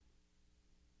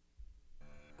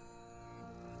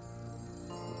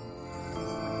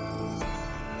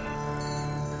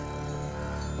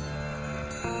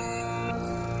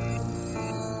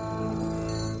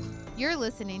You're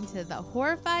listening to the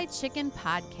Horrified Chicken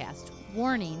Podcast.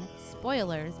 Warning,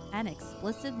 spoilers, and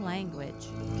explicit language.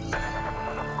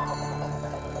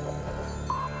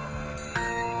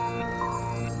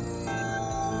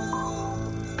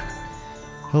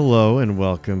 Hello and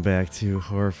welcome back to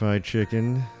Horrified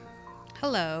Chicken.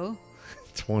 Hello.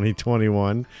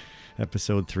 2021,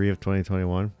 episode 3 of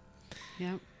 2021.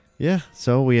 Yep. Yeah,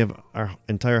 so we have our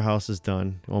entire house is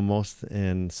done almost,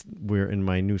 and we're in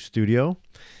my new studio.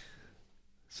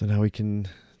 So now we can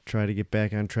try to get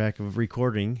back on track of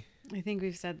recording. I think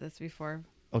we've said this before.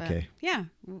 Okay. Yeah,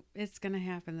 it's going to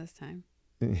happen this time.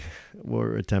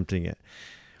 We're attempting it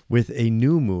with a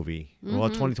new movie. Mm-hmm. Well, a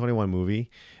 2021 movie.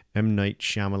 M. Night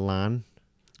Shyamalan.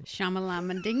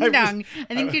 Shyamalama Ding Dong.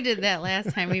 I think you did that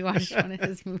last time we watched one of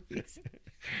his movies.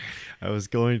 I was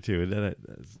going to,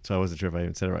 so I wasn't sure if I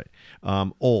even said it right.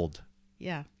 Old.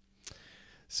 Yeah.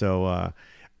 So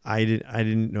I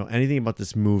didn't know anything about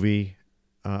this movie.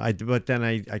 But then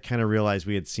I kind of realized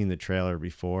we had seen the trailer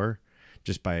before,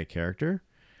 just by a character.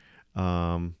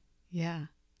 Yeah.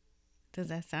 Does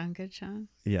that sound good, Sean?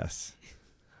 Yes.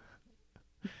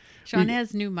 Sean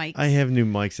has new mics. I have new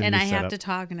mics and I setup. have to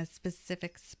talk in a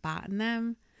specific spot in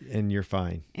them. And you're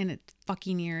fine. And it's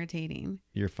fucking irritating.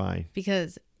 You're fine.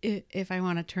 Because if I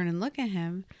want to turn and look at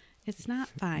him, it's not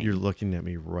fine. You're looking at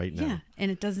me right now. Yeah, and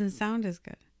it doesn't sound as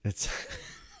good. It's.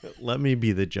 Let me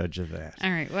be the judge of that. All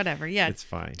right, whatever. Yeah, it's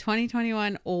fine.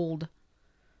 2021 Old.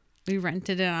 We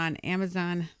rented it on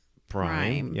Amazon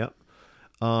Prime. Yep.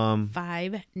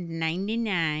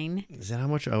 $5.99. Is that how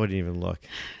much? I wouldn't even look.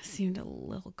 Seemed a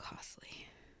little costly.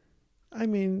 I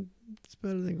mean, it's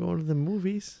better than going to the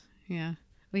movies. Yeah,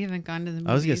 we haven't gone to the movies.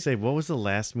 I was gonna say, what was the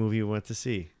last movie you went to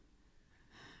see?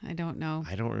 I don't know.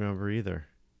 I don't remember either.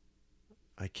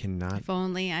 I cannot. If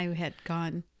only I had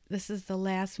gone. This is the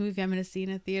last movie I'm going to see in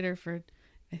a theater for,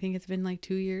 I think it's been like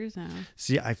 2 years now.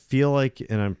 See, I feel like,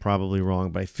 and I'm probably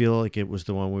wrong, but I feel like it was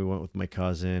the one we went with my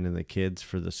cousin and the kids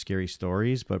for the scary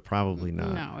stories, but probably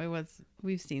not. No, it was,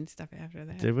 we've seen stuff after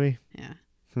that. Did we? Yeah.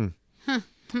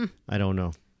 I don't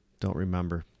know. Don't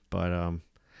remember. But,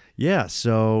 yeah,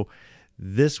 so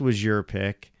this was your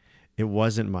pick. It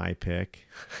wasn't my pick.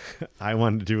 I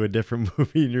wanted to do a different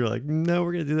movie, and you're like, no,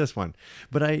 we're going to do this one.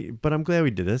 But I'm glad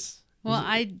we did this. Well,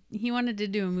 he wanted to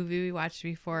do a movie we watched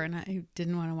before, and I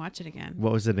didn't want to watch it again.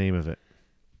 What was the name of it?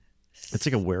 It's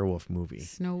like a werewolf movie.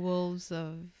 Snow Wolves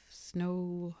of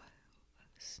Snow.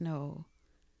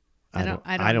 I don't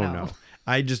know.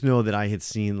 I just know that I had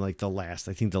seen like the last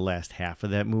half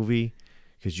of that movie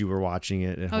because you were watching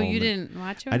it at home. Oh, you didn't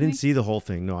watch it? I didn't see the whole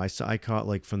thing. No, I caught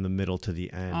like from the middle to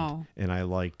the end, and I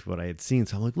liked what I had seen.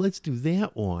 So I'm like, let's do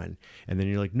that one. And then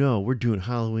you're like, no, we're doing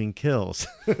Halloween Kills.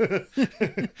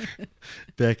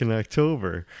 Back in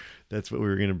October, that's what we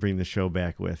were going to bring the show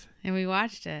back with. And we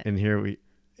watched it. And here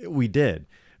we did,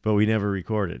 but we never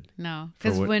recorded. No,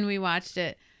 because when we watched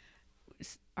it,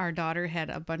 our daughter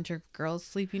had a bunch of girls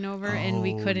sleeping over, and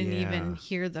we couldn't even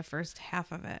hear the first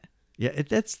half of it. Yeah,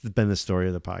 that's been the story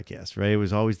of the podcast, right? It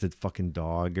was always the fucking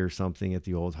dog or something at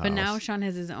the old house. But now Sean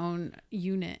has his own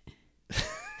unit.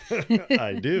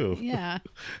 I do. Yeah.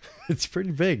 It's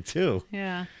pretty big, too.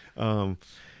 Yeah.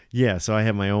 Yeah, so I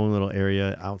have my own little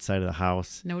area outside of the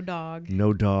house. No dog.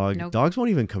 No dog. Nope. Dogs won't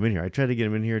even come in here. I tried to get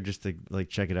them in here just to like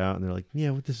check it out, and they're like,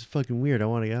 yeah, this is fucking weird. I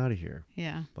want to get out of here.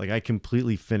 Yeah. Like I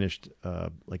completely finished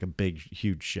like a big,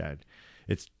 huge shed.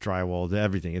 It's drywalled,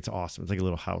 everything. It's awesome. It's like a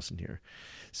little house in here.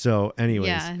 So anyways.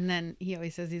 Yeah, and then he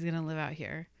always says he's going to live out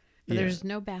here. But there's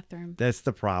no bathroom. That's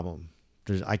the problem.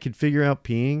 I could figure out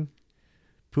peeing.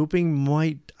 Pooping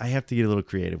I have to get a little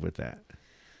creative with that.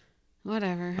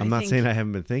 Whatever. I'm not saying I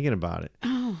haven't been thinking about it.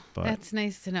 Oh, but, that's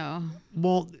nice to know.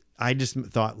 Well, I just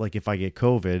thought like if I get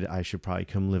COVID, I should probably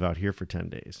come live out here for 10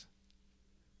 days.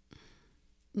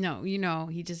 No,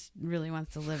 he just really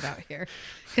wants to live out here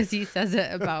because he says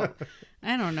it about,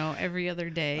 I don't know, every other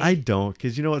day. I don't,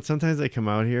 because you know what? Sometimes I come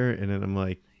out here and then I'm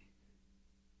like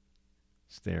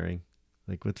staring,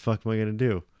 like, what the fuck am I going to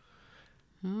do?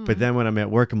 Oh. But then when I'm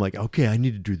at work, I'm like, okay, I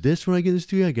need to do this when I get in the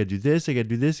studio. I got to do this. I got to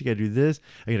do this. I got to do this.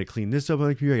 I got to clean this up on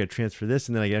the computer. I got to transfer this.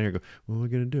 And then I get in here and go, what am I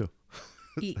going to do?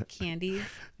 Eat candies.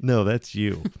 No, that's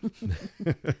you.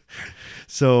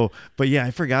 So, but yeah,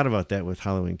 I forgot about that with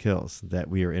Halloween Kills, that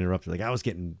we were interrupted. Like I was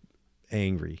getting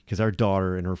angry because our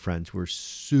daughter and her friends were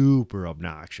super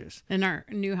obnoxious. And our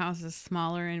new house is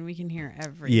smaller and we can hear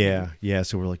everything. Yeah.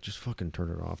 So we're like, just fucking turn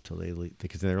it off till they leave.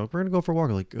 Because they're like, we're going to go for a walk.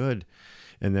 I'm like, good.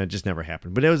 And that just never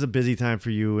happened. But it was a busy time for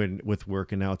you and with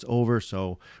work, and now it's over.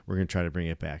 So we're going to try to bring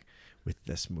it back with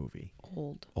this movie.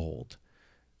 Old.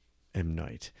 M.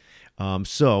 Night.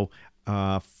 So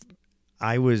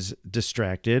I was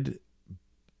distracted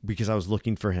because I was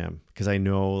looking for him, because I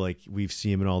know like we've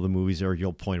seen him in all the movies, or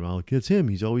you'll point him out, like, it's him.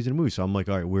 He's always in a movie. So I'm like,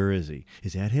 all right, where is he?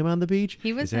 Is that him on the beach?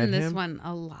 He was in this one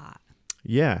a lot.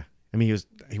 Yeah. I mean,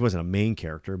 he wasn't a main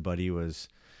character, but he was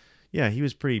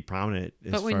pretty prominent.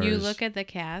 But when you look at the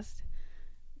cast,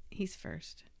 he's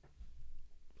first.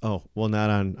 Oh, well, not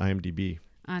on IMDb.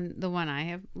 On the one I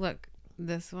have, look,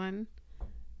 this one,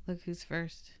 look who's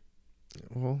first.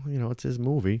 Well, it's his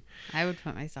movie. I would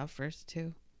put myself first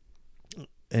too.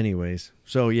 Anyways,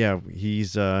 so yeah,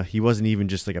 he wasn't even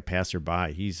just like a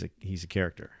passerby. He's a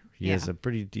character. He has a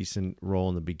pretty decent role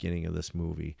in the beginning of this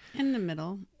movie. In the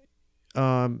middle.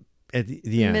 At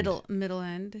the end. Middle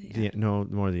end. Yeah. No,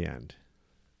 more the end.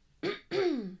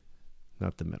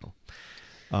 Not the middle.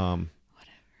 Whatever.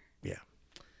 Yeah.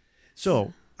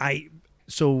 So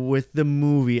with the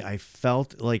movie, I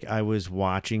felt like I was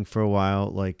watching for a while,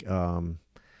 like what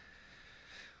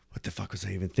the fuck was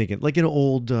I even thinking? Like an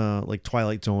old like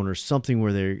Twilight Zone or something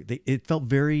where it felt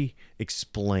very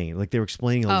explained. Like they were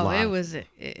explaining a lot. Oh, it was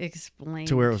explained.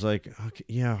 To where it was like, okay,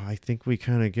 yeah, I think we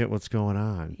kind of get what's going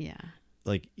on. Yeah.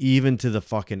 Like even to the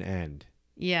fucking end.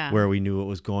 Yeah. Where we knew what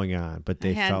was going on, but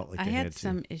they felt like they had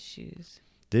some issues.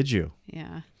 Did you?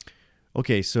 Yeah.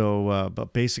 Okay, so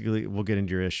but basically, we'll get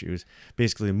into your issues.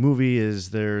 Basically, the movie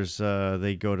is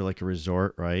they go to like a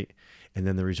resort, right? And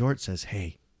then the resort says,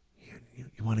 "Hey, you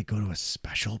want to go to a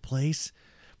special place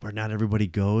where not everybody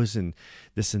goes and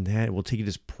this and that? We'll take you to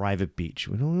this private beach.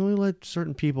 We don't only let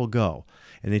certain people go."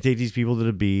 And they take these people to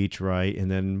the beach, right?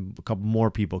 And then a couple more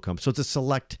people come. So it's a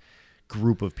select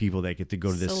group of people that get to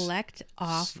go to this. Select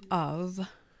off of.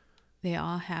 They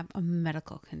all have a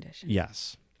medical condition.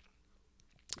 Yes.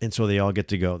 And so they all get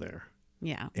to go there.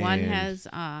 Yeah. One has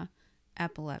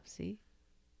epilepsy.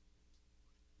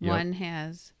 Yep. One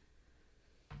has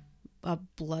a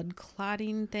blood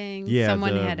clotting thing. Yeah,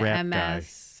 someone the had rap MS. guy.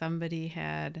 Somebody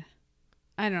had,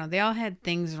 I don't know. They all had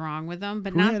things wrong with them,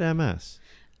 but Who not had MS?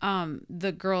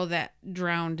 the girl that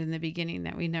drowned in the beginning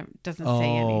that we never doesn't say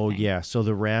anything. Oh yeah, so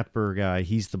the rapper guy,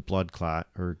 he's the blood clot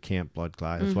or can't blood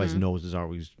clot. That's why his nose is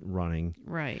always running.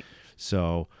 Right.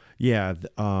 So yeah,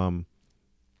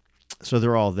 so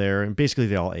they're all there, and basically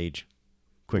they all age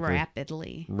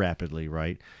quickly, rapidly,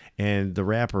 right? And the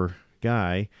rapper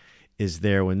guy is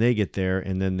there when they get there,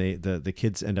 and then the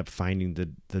kids end up finding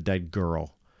the dead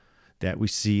girl that we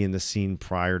see in the scene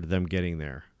prior to them getting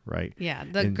there, right? Yeah,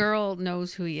 the girl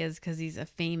knows who he is because he's a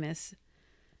famous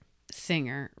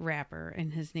singer, rapper,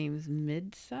 and his name's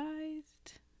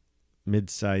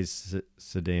Mid-sized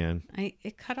sedan.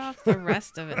 It cut off the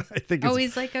rest of it. I think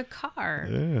he's like a car.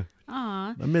 Yeah.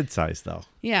 Aw. A mid-size though.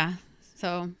 Yeah.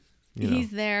 So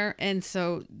he's there, and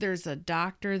so there's a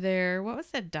doctor there. What was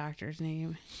that doctor's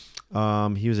name?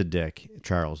 He was a dick.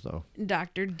 Charles though.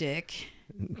 Dr. Dick.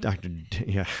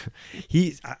 Yeah.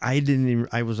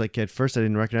 I was like, at first I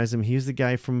didn't recognize him. He was the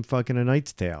guy from fucking A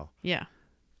Knight's Tale. Yeah.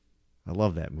 I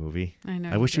love that movie. I know.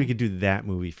 I wish we could do that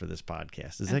movie for this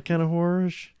podcast. Is that kind of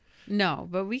horrorish? No,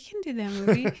 but we can do that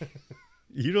movie.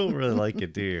 You don't really like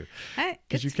it, do you?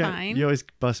 It's fine. You always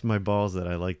bust my balls that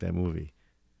I like that movie.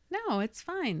 No, it's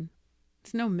fine.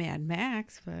 It's no Mad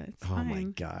Max, but it's fine. Oh my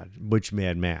God. Which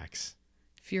Mad Max?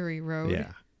 Fury Road.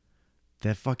 Yeah.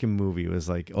 That fucking movie was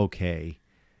like, okay.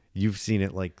 You've seen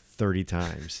it like 30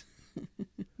 times.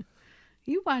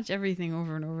 You watch everything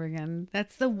over and over again.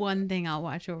 That's the one thing I'll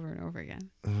watch over and over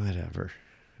again. Whatever.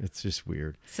 It's just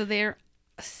weird. So they're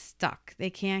stuck. They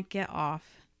can't get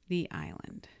off the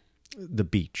island. The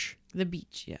beach. The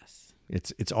beach, yes.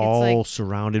 It's all like,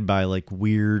 surrounded by like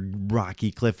weird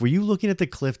rocky cliff. Were you looking at the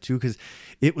cliff too? Because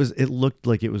it looked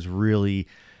like it was really.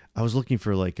 I was looking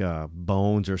for like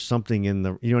bones or something in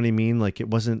the. You know what I mean? Like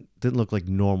didn't look like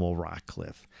normal rock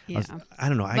cliff. Yeah. I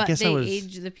don't know. I guess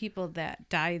the people that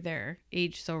die there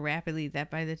age so rapidly that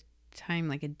by the time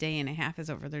like a day and a half is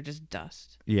over, they're just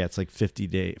dust. Yeah, it's like 50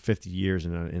 years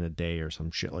in a day or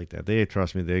some shit like that.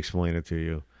 Trust me, they explain it to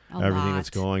you. Everything that's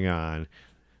going on.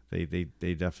 They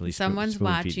definitely. Someone's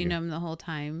watching them the whole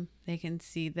time. They can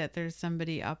see that there's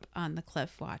somebody up on the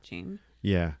cliff watching.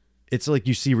 Yeah. It's like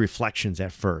you see reflections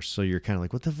at first, so you're kind of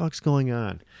like, what the fuck's going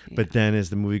on? Yeah. But then as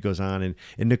the movie goes on, and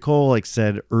Nicole like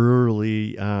said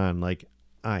early on, like,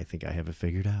 I think I have it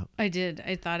figured out. I did.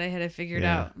 I thought I had it figured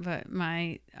out, but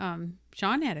my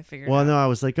Sean had it figured out. Well, no, I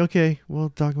was like, okay, we'll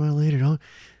talk about it later. No,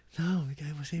 we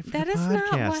got to save it for that the podcast. That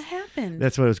is not what happened.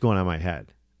 That's what was going on in my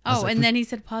head. Oh, like, and then he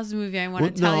said, pause the movie. I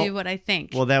want to tell you what I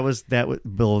think. Well, that was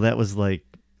Bill. That was like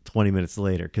 20 minutes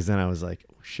later, because then I was like,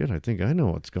 oh, shit, I think I know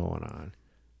what's going on.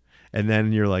 And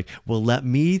then you're like, well, let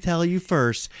me tell you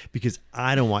first because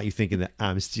I don't want you thinking that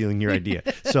I'm stealing your idea.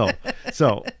 So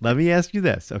let me ask you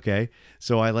this, okay?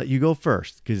 So I let you go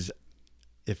first because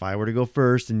if I were to go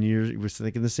first and you were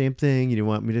thinking the same thing, you didn't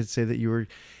want me to say that you were,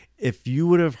 if you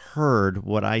would have heard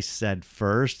what I said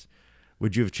first,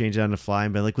 would you have changed it on the fly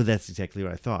and been like, well, that's exactly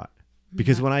what I thought?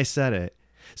 Because when I said it,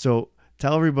 so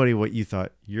tell everybody what you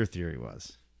thought your theory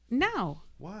was. No.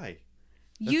 Why?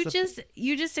 You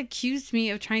just accused me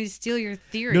of trying to steal your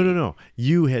theory. No.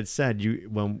 You had said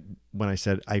when I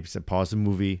said pause the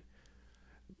movie.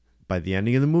 By the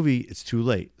ending of the movie, it's too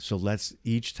late. So let's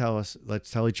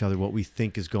tell each other what we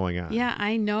think is going on. Yeah,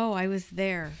 I know. I was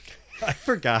there. I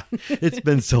forgot. It's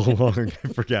been so long. I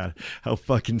forgot how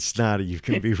fucking snotty you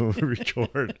can be when we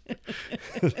record.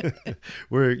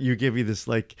 Where you give me this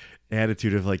like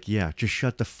attitude of like, yeah, just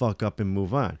shut the fuck up and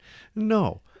move on.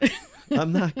 No,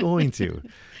 I'm not going to.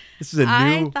 This is a new.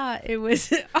 I thought it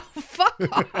was. Oh, fuck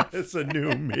off. It's a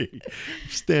new me. I'm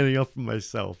standing up for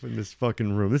myself in this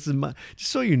fucking room. This is my.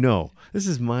 Just so you know, this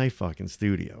is my fucking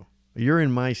studio. You're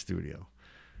in my studio.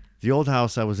 The old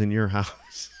house, I was in your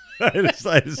house. I had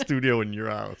a studio in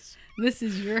your house. This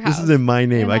is your house. This is in my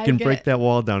name. I can break that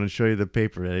wall down and show you the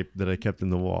paper that I kept in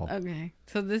the wall. Okay.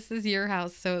 So this is your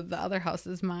house. So the other house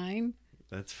is mine.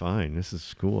 That's fine. This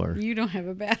is cooler. You don't have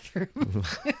a bathroom.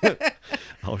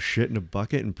 I'll shit in a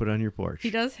bucket and put it on your porch. He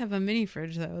does have a mini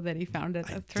fridge, though, that he found at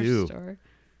a thrift store.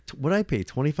 What'd I pay?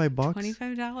 $25?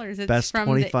 $25. It's Best from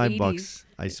 $25 the 80s.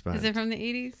 I spent. Is it from the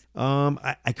 80s?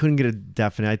 I couldn't get a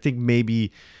definite. I think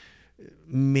maybe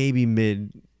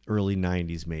early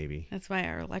 90s maybe. That's why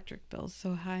our electric bill's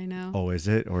so high now. Oh, is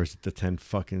it? Or is it the 10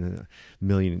 fucking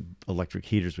million electric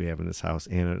heaters we have in this house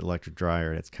and an electric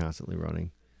dryer that's constantly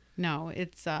running? No,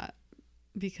 it's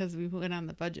because we went on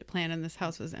the budget plan and this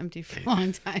house was empty for a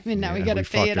long time and now we got to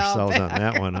pay it all back. We fucked ourselves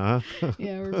on that one, huh?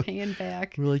 Yeah, we're paying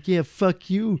back. We're like, yeah, fuck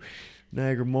you,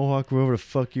 Niagara Mohawk, wherever the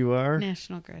fuck you are.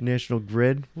 National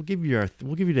Grid. We'll give you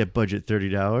that budget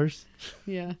 $30.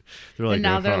 Yeah. They're like, and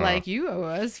now they're like, you owe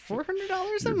us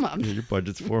 $400 a month. Your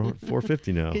budget's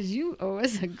 $450 now. Because you owe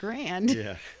us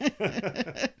 $1,000.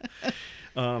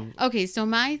 Yeah. Okay, so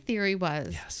my theory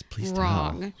was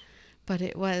wrong. Tell. But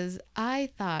it was, I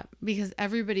thought, because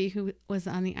everybody who was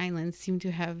on the island seemed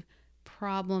to have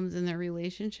problems in their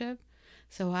relationship.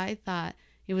 So I thought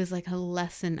it was like a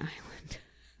lesson island.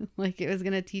 Like it was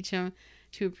going to teach them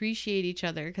to appreciate each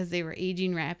other because they were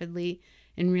aging rapidly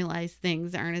and realized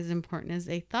things aren't as important as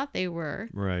they thought they were.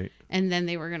 Right. And then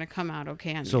they were going to come out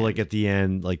okay on the So end. like at the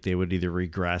end, like they would either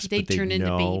regress, They'd turn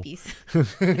into babies.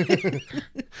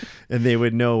 And they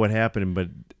would know what happened, but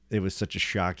it was such a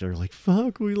shock. They're like,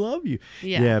 fuck, we love you.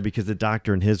 Yeah, because the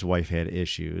doctor and his wife had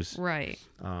issues. Right.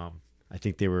 I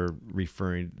think they were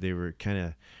kind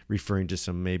of referring to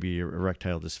some maybe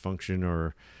erectile dysfunction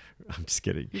or I'm just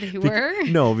kidding. They were?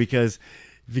 No, because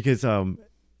if you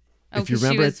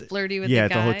remember, she was flirty with the guy.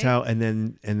 at the hotel, and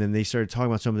then they started talking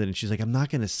about something, and she's like, "I'm not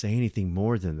going to say anything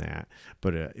more than that."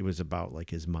 But it was about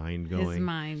like his mind going. His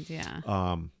mind,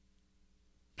 yeah.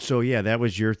 So yeah, that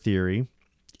was your theory,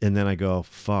 and then I go,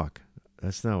 "Fuck,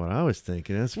 that's not what I was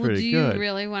thinking. That's pretty good." Do you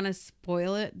really want to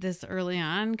spoil it this early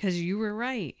on? Because you were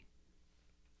right.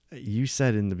 You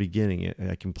said in the beginning,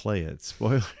 I can play it.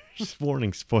 Spoilers,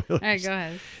 warning, spoilers. All right, go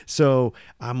ahead. So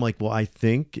I'm like, well, I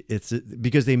think it's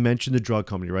because they mentioned the drug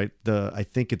company, right? I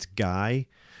think it's Guy,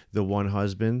 the one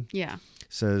husband. Yeah.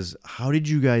 Says, how did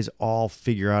you guys all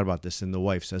figure out about this? And the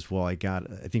wife says, well, I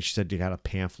think she said you got a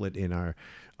pamphlet in our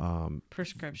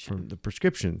prescription from the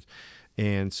prescriptions.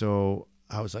 And so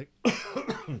I was like,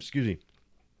 excuse me.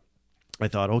 I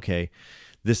thought, okay,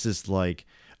 this is like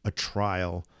a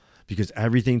trial because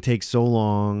everything takes so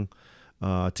long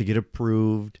to get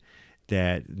approved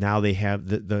that now they have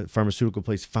the pharmaceutical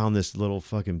place found this little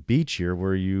fucking beach here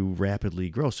where you rapidly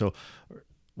grow. So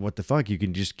what the fuck? You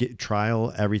can just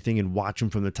trial everything and watch them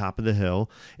from the top of the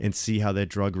hill and see how that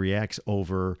drug reacts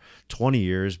over 20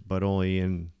 years, but only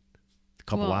in a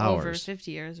couple hours. Over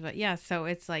 50 years. But yeah, so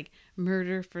it's like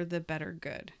murder for the better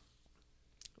good.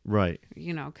 Right.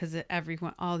 You know, because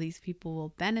all these people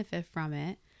will benefit from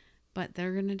it. But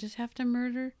they're gonna just have to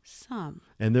murder some,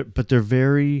 but they're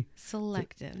very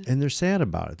selective, and they're sad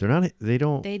about it. They're not. They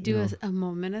don't. They do a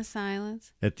moment of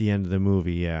silence at the end of the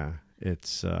movie. Yeah,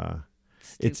 it's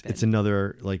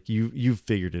another like you've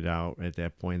figured it out at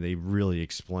that point. They really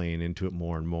explain into it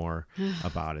more and more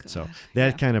about it. So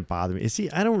that kind of bothered me. Is he?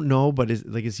 I don't know, but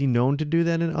is he known to do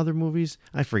that in other movies?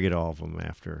 I forget all of them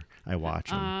after I watch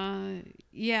them.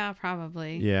 Yeah,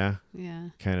 probably. Yeah. Yeah.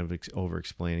 Kind of over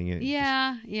explaining it.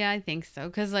 Yeah, I think so.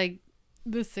 Because like,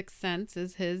 The Sixth Sense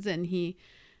is his, and he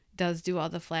does do all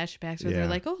the flashbacks where Yeah. they're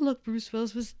like, oh, look, Bruce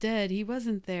Willis was dead. He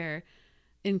wasn't there.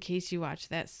 In case you watch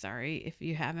that, sorry if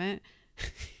you haven't.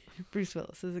 Bruce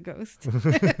Willis is a ghost.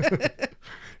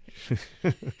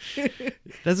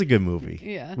 That's a good movie.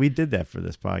 Yeah. We did that for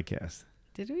this podcast.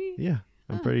 Did we? Yeah,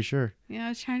 I'm pretty sure. Yeah, I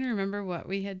was trying to remember what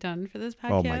we had done for this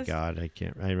podcast. Oh my God,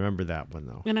 I remember that one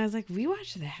though. And I was like, we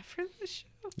watched that for the show?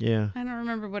 Yeah. I don't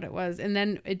remember what it was. And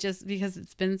then it just, because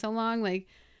it's been so long, like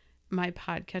my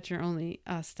podcatcher only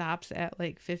stops at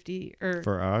like 50 or.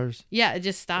 For ours? Yeah, it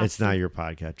just stops. It's not your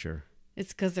podcatcher.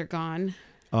 It's because they're gone.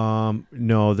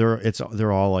 No,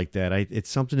 they're all like that. It's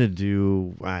something to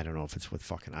do. I don't know if it's with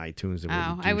fucking iTunes.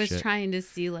 I was trying to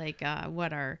see like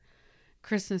what our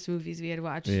Christmas movies we had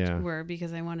watched were,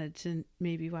 because I wanted to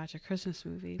maybe watch a Christmas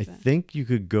movie. I think you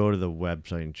could go to the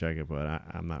website and check it, but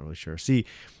I'm not really sure. See,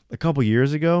 a couple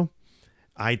years ago,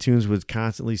 iTunes was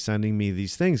constantly sending me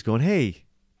these things going, hey,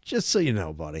 just so you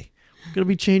know, buddy, we're going to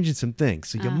be changing some things.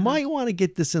 So you might want to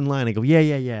get this in line. I go,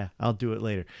 yeah, I'll do it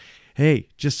later. Hey,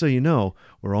 just so you know,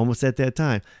 we're almost at that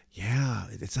time. Yeah,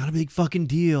 it's not a big fucking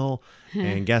deal.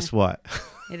 And guess what?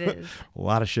 It is. A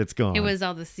lot of shit's gone. It was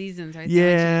all the seasons, right?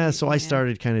 Yeah, so I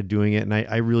started kind of doing it, and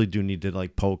I really do need to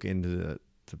like poke into the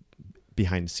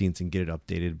behind the scenes and get it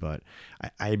updated. But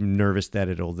I'm nervous that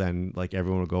it'll then like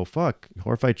everyone will go, fuck,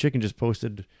 Horrified Chicken just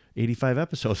posted 85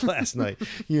 episodes last night.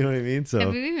 You know what I mean? So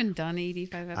have we even done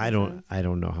 85 episodes? I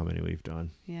don't know how many we've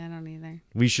done. Yeah, I don't either.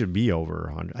 We should be over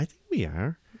 100. I think we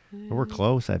are. We're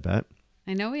close, I bet.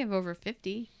 I know we have over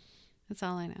 50. That's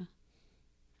all I know.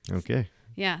 Okay.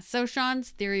 Yeah. So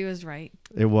Sean's theory was right.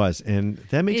 It was, and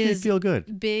that makes me feel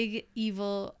good. Big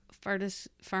evil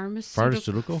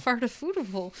pharmaceutical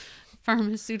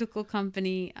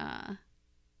company,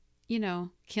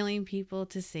 killing people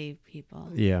to save people.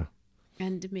 Yeah.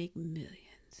 And to make millions.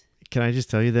 Can I just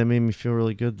tell you that made me feel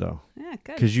really good though? Yeah,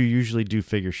 good. Because you usually do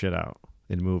figure shit out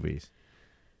in movies.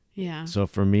 Yeah. So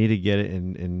for me to get it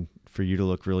and for you to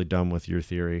look really dumb with your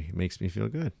theory makes me feel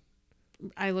good.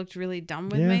 I looked really dumb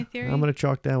with my theory. I'm gonna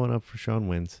chalk that one up for Sean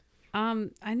wins.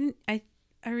 I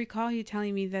recall you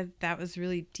telling me that was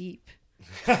really deep.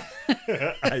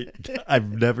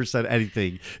 I've never said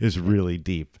anything is really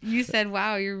deep. You said,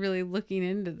 "Wow, you're really looking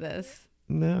into this."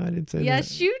 No, I didn't say that.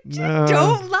 Yes, you did. No,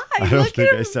 don't lie. I don't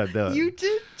think I said that. You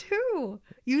did too.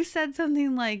 You said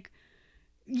something like,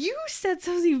 you said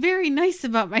something very nice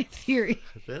about my theory.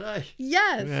 Did I?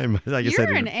 Yes. I guess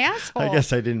You're an asshole. I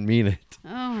guess I didn't mean it.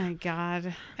 Oh my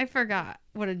God. I forgot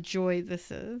what a joy this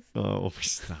is. Oh,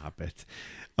 stop it.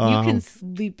 You can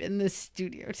sleep in this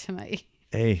studio tonight.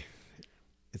 Hey,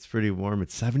 it's pretty warm.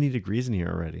 It's 70 degrees in here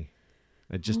already.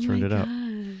 I just turned it up.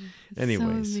 It's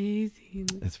Anyways, so amazing.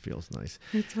 it feels nice.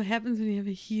 That's what happens when you have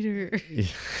a heater.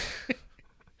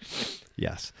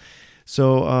 Yes.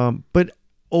 So, but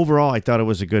overall, I thought it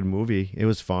was a good movie. It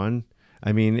was fun.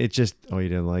 I mean, it just, you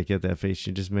didn't like it? That face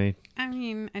you just made? I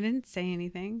mean, I didn't say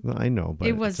anything. Well, I know, but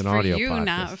it was it's an for audio you, podcast.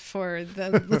 not for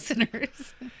the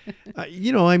listeners.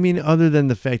 I mean, other than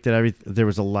the fact that there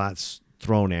was a lot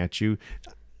thrown at you,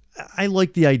 I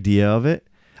like the idea of it.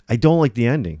 I don't like the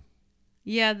ending.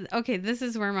 Yeah. Okay. This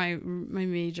is where my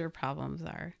major problems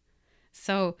are.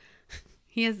 So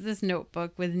he has this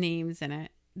notebook with names in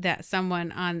it that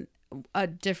a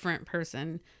different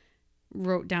person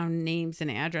wrote down names and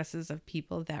addresses of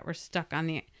people that were stuck on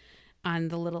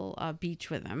the little beach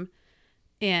with him.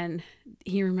 And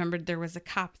he remembered there was a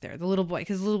cop there, the little boy,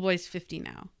 because the little boy's 50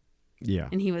 now. Yeah.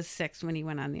 And he was 6 when he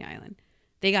went on the island.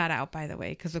 They got out, by the way,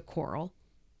 because of coral.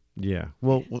 Yeah.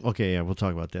 Well, okay. Yeah. We'll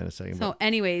talk about that in a second. So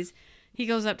anyways, he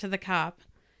goes up to the cop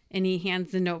and he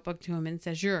hands the notebook to him and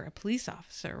says, "You're a police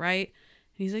officer, right?"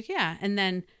 And he's like, "Yeah." And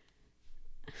then,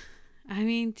 I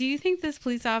mean, do you think this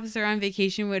police officer on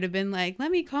vacation would have been like,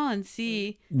 "Let me call and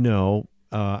see"? No.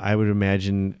 I would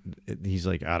imagine he's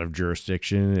like out of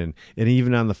jurisdiction, and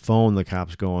even on the phone, the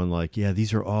cop's going like, "Yeah,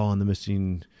 these are all on the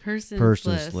missing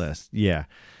persons list." Yeah.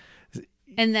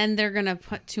 And then they're gonna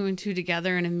put 2 and 2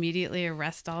 together and immediately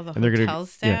arrest all the hotel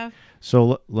staff. Yeah.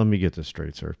 So let me get this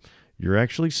straight, sir. You're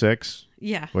actually 6.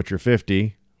 Yeah. But you're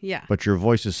 50. Yeah. But your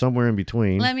voice is somewhere in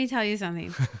between. Let me tell you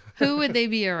something. Who would they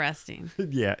be arresting?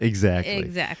 Yeah, exactly.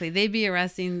 Exactly. They'd be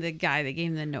arresting the guy that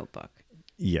gave him the notebook.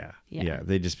 Yeah. Yeah. Yeah.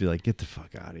 They'd just be like, "Get the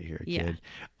fuck out of here, Yeah. kid."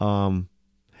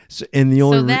 So and the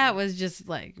only So that was just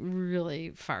like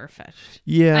really far fetched.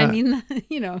 Yeah. I mean,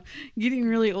 getting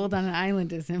really old on an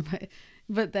island isn't,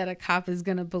 but that a cop is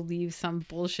gonna believe some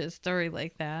bullshit story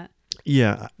like that.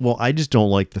 Yeah. Well, I just don't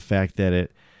like the fact that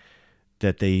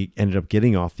they ended up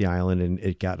getting off the island and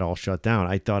it got all shut down.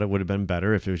 I thought it would have been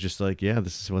better if it was just like, yeah,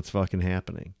 this is what's fucking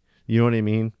happening. You know what I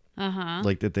mean? Uh-huh.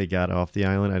 Like that they got off the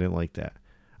island. I didn't like that.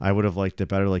 I would have liked it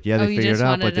better. Like, yeah, Oh, they you figured just it out,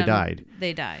 wanted but they them- died.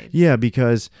 They died. Yeah,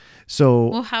 because so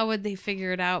Well, how would they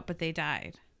figure it out, but they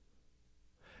died?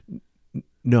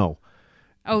 no,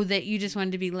 Oh, that you just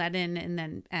wanted to be let in and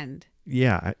then end.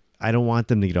 yeah, I don't want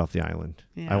them to get off the island.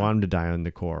 Yeah. I want them to die on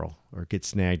the coral or get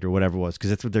snagged or whatever it was, because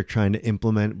that's what they're trying to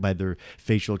implement by their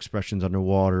facial expressions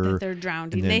underwater. That they're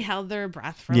drowning. and then- They held their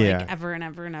breath for Yeah. like ever and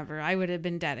ever and ever. I would have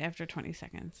been dead after 20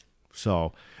 seconds.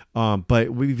 So, but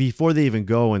before they even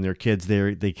go and they're kids,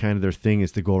 they kind of their thing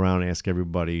is to go around and ask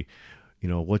everybody,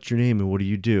 what's your name and what do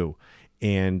you do?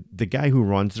 And the guy who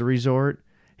runs the resort,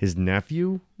 his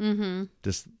nephew,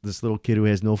 this little kid who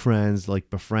has no friends, like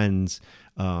befriends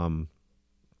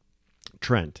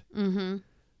Trent. Mm-hmm.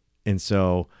 And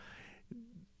so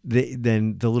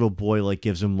then the little boy like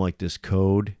gives him like this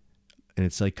code, and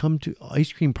it's like, come to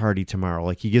ice cream party tomorrow.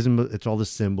 Like he gives him, it's all the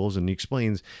symbols, and he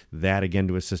explains that again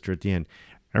to his sister at the end.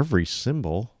 Every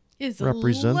symbol Is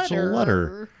represents a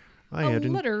letter. I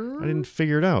didn't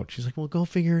figure it out. She's like, well, go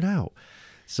figure it out.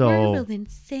 So We're building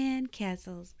sand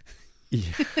castles.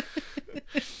 yeah.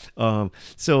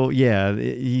 So yeah,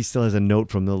 he still has a note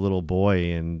from the little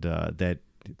boy, and that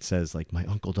it says like, my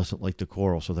uncle doesn't like the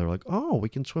coral. So they're like, oh, we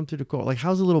can swim through the coral. Like,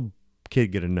 how's a little kid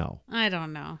gonna know? I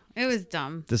don't know. It was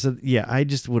dumb. This is, yeah, I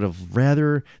just would have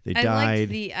rather they I died.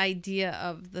 liked the idea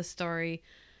of the story,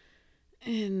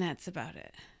 and that's about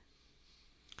it.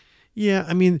 Yeah,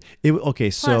 I mean, okay,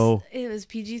 Plus, so it was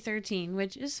PG-13,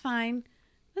 which is fine.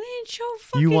 But they didn't show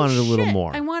fucking You wanted a little shit.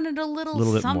 more. I wanted a Little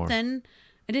bit more. something.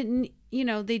 I didn't,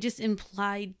 they just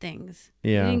implied things.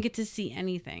 Yeah. I didn't get to see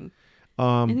anything.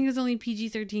 I think it was only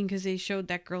PG-13 because they showed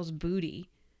that girl's booty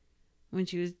when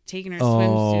she was taking her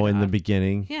swimsuit in the off.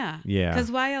 beginning. Yeah. Yeah.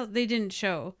 Because why else they didn't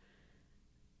show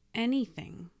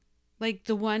anything? Like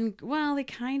the one, they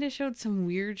kind of showed some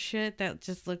weird shit that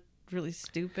just looked really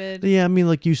stupid. Yeah, I mean,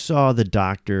 like you saw the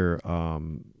doctor,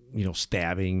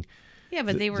 stabbing. Yeah,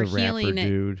 but they were the rapper healing it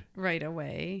dude. right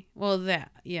away. Well,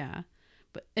 yeah.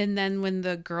 And then when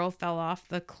the girl fell off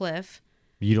the cliff,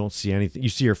 You don't see anything. You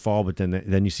see her fall, but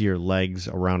then you see her legs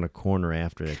around a corner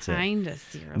after. That's it. kind of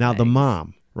see her Now the legs.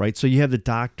 mom, right? So you have the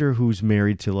doctor who's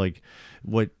married to like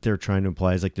what they're trying to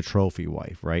imply is like the trophy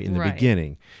wife, right? In the Right.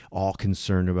 beginning, all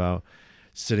concerned about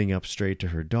sitting up straight to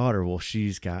her daughter. Well,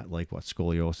 she's got like what,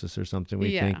 scoliosis or something, we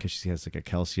Yeah. think, because she has like a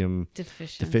calcium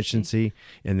deficiency.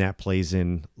 and that plays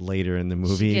in later in the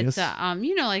movie. She gets It's-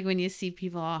 like when you see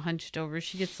people all hunched over,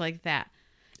 she gets like that.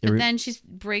 It But re- then she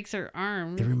breaks her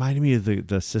arm. it reminded me of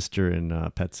the sister in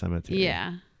Pet Sematary.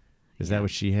 Yeah. Is that what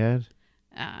she had?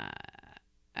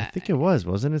 I think it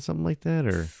wasn't it something like that,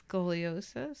 or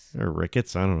Scoliosis.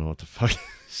 rickets? I don't know what the fuck.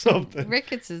 Something.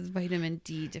 Rickets is vitamin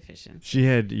D deficiency. She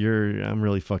had I'm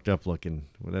really fucked up looking.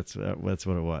 Well, that's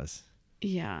what it was.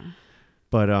 Yeah.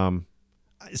 But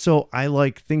so I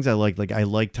like things I liked. Like I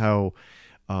liked how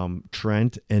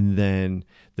Trent and then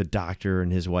the doctor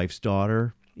and his wife's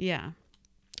daughter. Yeah.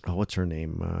 Oh, what's her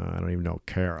name? I don't even know.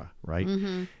 Kara, right?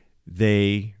 Mm-hmm.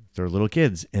 They're little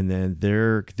kids, and then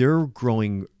they're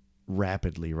growing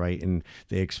rapidly, right? And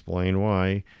they explain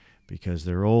why, because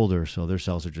they're older, so their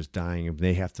cells are just dying, and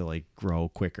they have to like grow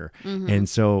quicker. Mm-hmm. And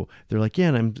so they're like, yeah,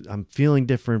 and I'm feeling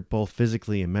different both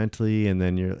physically and mentally. And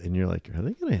then you're like, are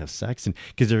they gonna have sex? And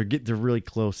because they're really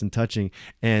close and touching,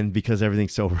 and because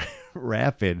everything's so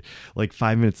rapid, like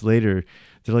 5 minutes later,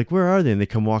 they're like, where are they? And they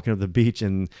come walking up the beach,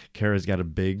 and Kara's got a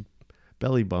big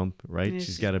belly bump, right? Yeah, she's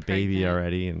she's got a baby pregnant.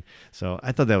 already, and so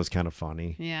I thought that was kind of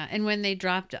funny. Yeah. And when they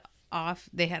dropped off,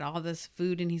 they had all this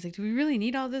food, and he's like, do we really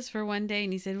need all this for one day?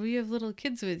 And he said, we have little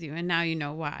kids with you, and now you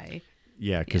know why.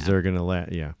 Yeah, because Yeah. they're gonna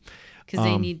yeah, Because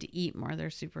they need to eat more.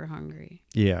 They're super hungry.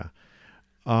 yeah.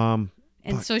 And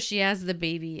But- so she has the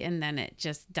baby, and then it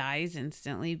just dies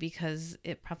instantly because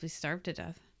it probably starved to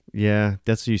death. Yeah,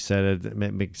 that's what you said. It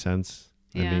makes sense.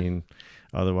 Yeah. I mean,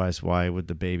 otherwise, why would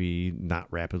the baby not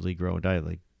rapidly grow and die?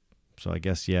 Like, so I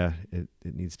guess, yeah, it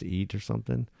needs to eat or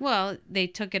something. Well, they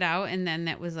took it out, and then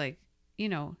that was like,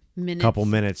 minutes. Couple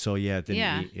minutes. So yeah, it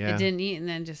didn't eat. Yeah. It didn't eat, and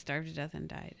then just starved to death and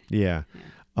died. Yeah.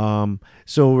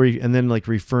 So and then like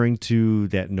referring to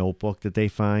that notebook that they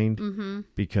find, Mm-hmm.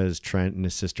 because Trent and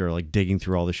his sister are like digging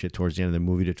through all the shit towards the end of the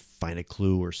movie to find a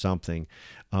clue or something.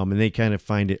 And they kind of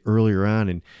find it earlier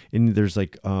on, and there's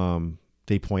like,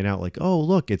 they point out like, oh,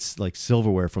 look, it's like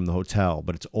silverware from the hotel,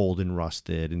 but it's old and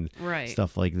rusted and Right.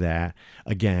 stuff like that.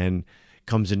 Again,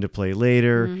 comes into play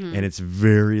later, and it's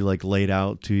very like laid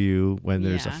out to you when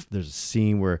there's Yeah. there's a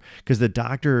scene where, because the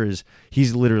doctor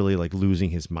he's literally like losing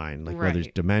his mind, like whether it's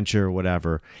Right. dementia or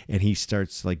whatever, and he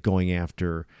starts like going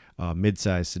after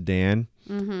mid-sized sedan,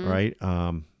 right?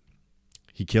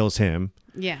 He kills him,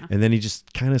 Yeah. And then he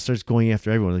just kind of starts going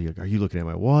after everyone. Like, are you looking at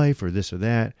my wife or this or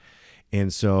that?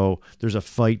 And so there's a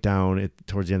fight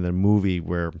towards the end of the movie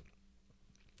where,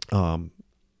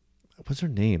 what's her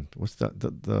name? What's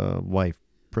the wife?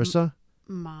 Prissa?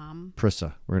 Mom.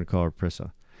 Prissa. We're going to call her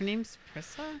Prissa. Her name's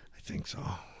Prissa? I think so.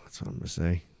 That's what I'm going to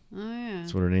say. Oh, yeah.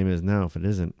 That's what her name is now if it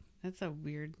isn't. That's a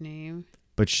weird name.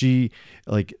 But she,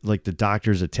 like the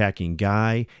doctor's attacking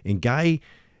Guy. And Guy,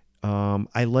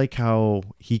 I like how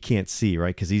he can't see,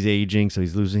 right? Because he's aging, so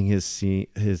he's losing his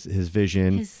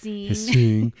vision. His seeing. His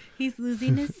seeing. He's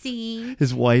losing his seeing.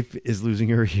 His wife is losing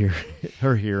her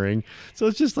hearing. So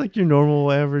it's just like your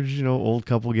normal average, old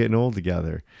couple getting old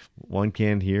together. One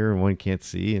can't hear and one can't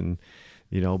see, and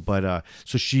but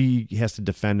so she has to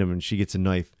defend him, and she gets a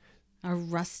knife. A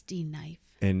rusty knife.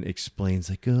 And explains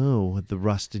like, oh, the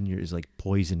rust is like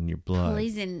poison in your blood.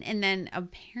 Poison. And then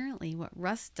apparently what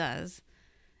rust does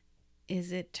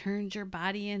is it turns your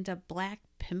body into black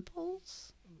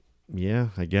pimples. Yeah,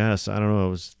 I guess. I don't know. It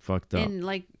was fucked up. And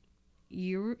like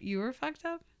you were fucked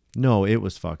up? No, it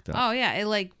was fucked up. Oh yeah, it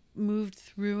like moved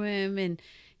through him and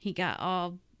he got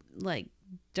all like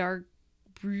dark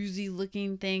bruisey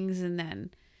looking things, and then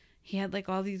he had like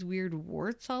all these weird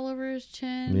warts all over his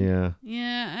chin. Yeah.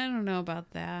 Yeah, I don't know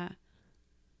about that.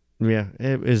 Yeah,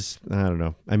 it was, I don't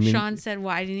know. I mean, Sean said,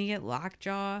 why didn't he get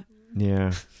lockjaw?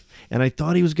 Yeah. And I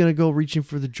thought he was going to go reaching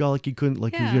for the jaw like he couldn't,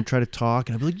 like he was Yeah. going to try to talk.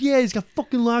 And I'd be like, yeah, he's got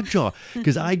fucking lockjaw.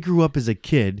 Because I grew up as a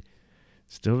kid,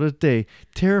 still to this day,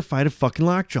 terrified of fucking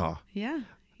lockjaw. Yeah.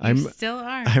 I'm- Still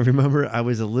are. I remember I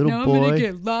was a little now boy. I'm gonna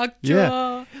get lockjaw.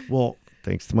 Yeah. Well,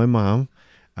 thanks to my mom,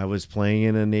 I was playing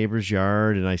in a neighbor's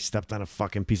yard and I stepped on a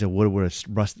fucking piece of wood with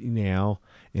a rusty nail,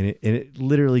 and it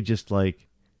literally just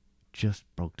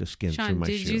broke the skin through Sean, my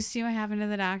did shoe. you see what happened to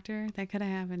the doctor? That could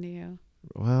have happened to you.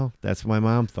 Well, that's what my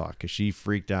mom thought because she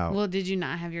freaked out. Well, did you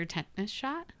not have your tetanus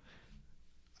shot?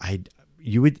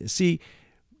 You would see,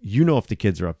 if the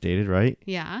kids are updated, right?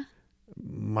 Yeah.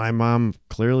 My mom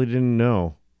clearly didn't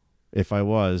know if I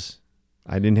was.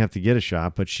 I didn't have to get a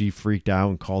shot, but she freaked out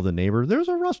and called the neighbor. There's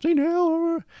a rusty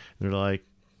nail. They're like,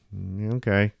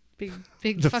 okay.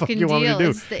 Big The fuck fucking you want me to deal. do?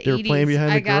 It's the They were 80s. playing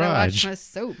behind I the gotta garage. watch my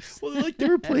soaps. Well, they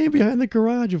were playing behind the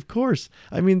garage, of course.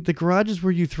 I mean, the garage is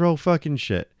where you throw fucking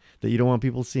shit that you don't want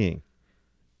people seeing.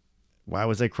 Why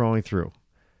was I crawling through?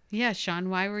 Yeah, Sean,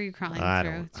 why were you crawling I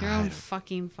through? don't- It's your I own don't-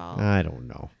 fucking fault. I don't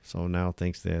know. So now,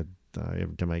 thanks to that,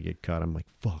 every time I get cut, I'm like,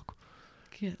 fuck.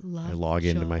 I log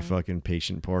into my fucking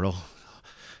patient portal.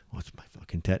 What's my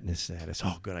fucking tetanus status?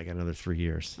 Oh, good. I got another 3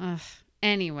 years.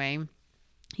 Anyway,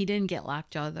 he didn't get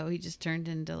lockjaw though. He just turned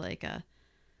into like a,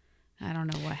 I don't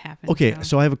know what happened. Okay, to him.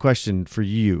 so I have a question for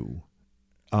you.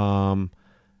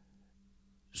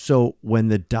 So when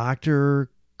the doctor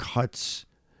cuts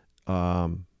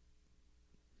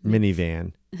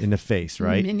Minivan in the face,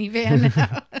 right?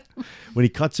 Minivan. When he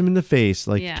cuts him in the face,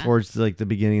 like Yeah. towards like the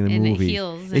beginning of the And movie,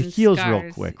 it heals and real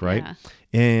scars. quick, right? Yeah.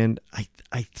 And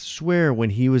I swear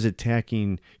when he was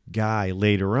attacking Guy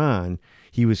later on,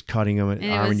 he was cutting him an And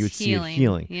it arm, was and you would see it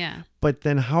healing. Yeah. But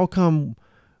then how come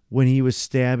when he was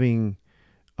stabbing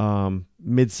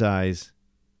Midsize,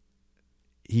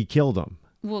 he killed him?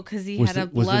 Well, because he Was had a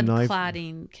it- was the blood knife-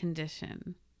 clotting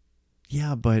condition.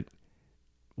 Yeah, but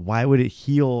why would it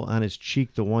heal on his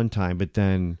cheek the one time, but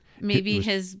then Maybe it was-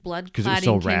 his blood 'cause it was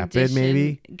clotting so rapid, condition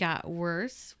maybe? got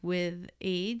worse with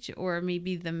age, or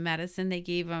maybe the medicine they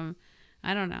gave him.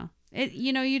 I don't know.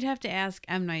 You'd have to ask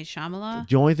M. Night Shyamalan.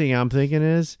 The only thing I'm thinking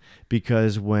is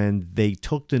because when they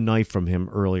took the knife from him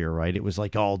earlier, right, it was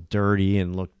like all dirty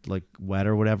and looked like wet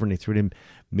or whatever, and they threw it in.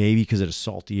 Maybe because of the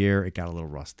salty air, it got a little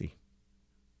rusty.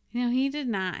 He did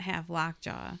not have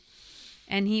lockjaw,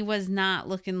 and he was not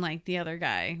looking like the other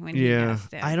guy when he got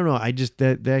stabbed. I don't know. I just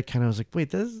that kind of was like,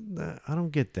 wait, I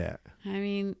don't get that. I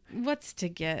mean, what's to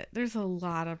get? There's a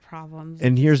lot of problems.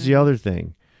 And with here's this the movie. other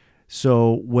thing.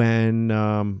 So when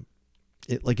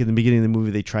like in the beginning of the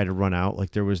movie, they tried to run out.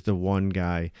 Like there was the one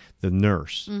guy, the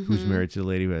nurse, who's married to the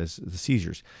lady who has the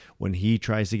seizures. When he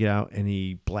tries to get out and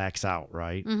he blacks out,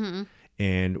 right? Mm-hmm.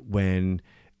 And when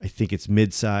I think it's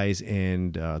Midsize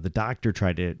and the doctor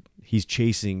he's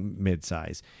chasing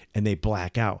Midsize and they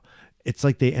black out. It's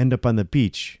like they end up on the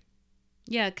beach.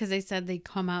 Yeah, because they said they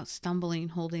come out stumbling,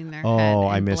 holding their head. Oh,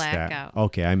 and I missed black that. Out.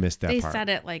 Okay, I missed that They part. said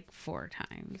it like 4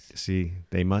 times. See,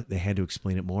 they had to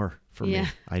explain it more for me. Yeah,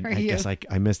 I for guess you.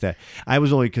 I missed that. I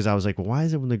was only because I was like, well, why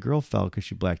is it when the girl fell? Because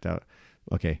she blacked out.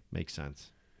 Okay, makes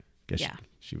sense. Guess Yeah.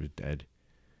 she was dead.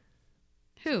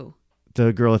 Who?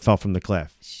 The girl that fell from the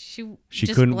cliff. She She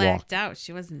just couldn't blacked walk. out.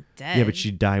 She wasn't dead. Yeah, but she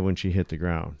died when she hit the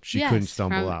ground. She Yes, couldn't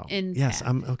stumble from out. impact. Yes,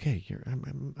 I'm okay.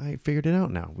 I figured it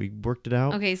out now. We worked it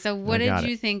out. Okay, so what I got did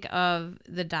you it. think of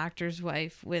the doctor's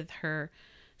wife with her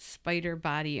spider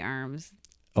body arms?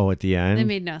 Oh, at the They end,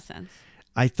 made no sense.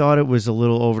 I thought it was a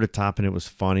little over the top and it was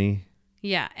funny.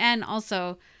 Yeah, and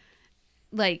also,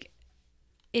 like,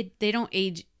 they don't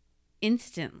age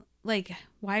instant. Like,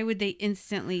 why would they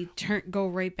instantly go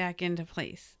right back into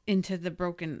place, into the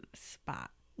broken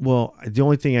spot? Well, the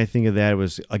only thing I think of that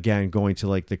was, again, going to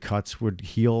like the cuts would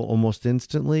heal almost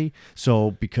instantly.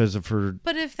 So because of her,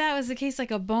 But if that was the case,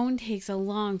 like a bone takes a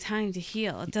long time to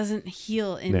heal. It doesn't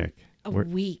heal in Nick, a we're-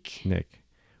 week. Nick,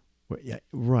 yeah,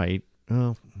 right.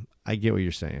 Well, I get what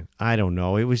you're saying. I don't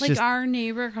know. It was Like just, our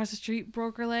neighbor across the street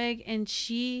broke her leg, and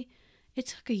it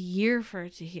took a year for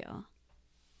it to heal.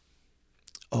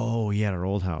 oh, yeah, our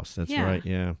old house. That's Yeah. right.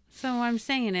 Yeah. So what I'm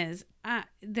saying is, that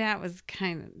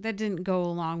didn't go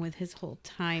along with his whole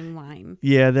timeline.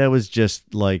 Yeah, that was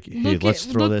just like, hey, let's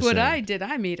throw this what in. I did.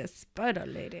 I made a spider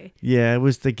lady. Yeah, it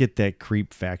was to get that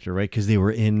creep factor, right? Because they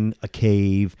were in a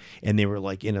cave and they were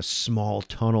like in a small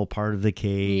tunnel part of the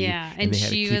cave. Yeah, and they had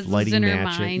to she keep was lighting losing her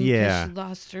matches. mind Yeah, because she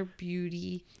lost her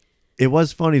beauty. it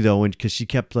was funny though, because she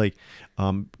kept like,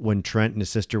 when Trent and his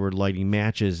sister were lighting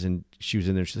matches, and she was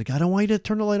in there. She's like, "I don't want you to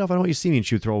turn the light off. I don't want you to see me." And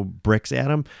she would throw bricks at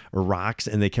him or rocks,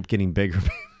 and they kept getting bigger,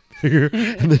 bigger.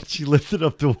 And then she lifted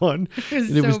up the one. It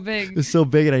was and so big. It was so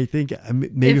big, and I think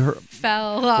maybe It her.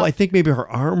 fell off. Well, I think maybe her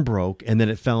arm broke, and then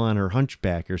it fell on her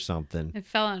hunchback or something. It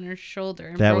fell on her shoulder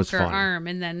and That broke was her funny. arm,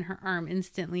 and then her arm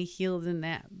instantly healed in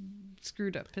that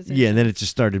screwed up position. Yeah, and then it just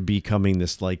started becoming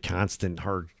this like constant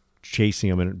her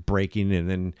chasing him and breaking and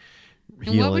then And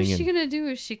healing. what was she and gonna do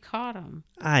if she caught him?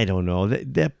 I don't know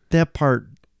that part.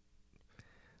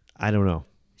 I don't know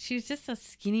She was just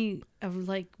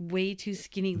like way too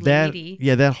skinny that. lady.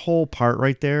 Yeah, that whole part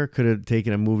right there could have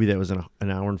taken a movie that was an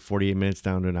hour and 48 minutes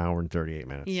down to an hour and 38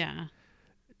 minutes. Yeah.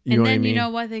 You know And what I then mean? you know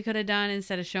what they could have done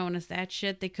instead of showing us that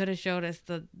shit? They could have showed us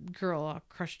the girl all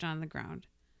crushed on the ground.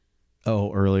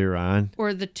 Oh, earlier on,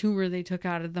 Or the tumor they took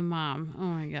out of the mom. Oh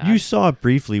my god. you saw it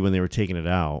briefly when they were taking it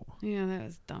out. Yeah, that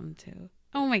was dumb too.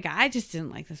 Oh my god, I just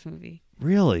didn't like this movie.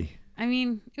 Really? I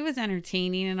mean, it was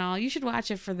entertaining and all. You should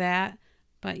watch it for that.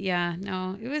 But yeah,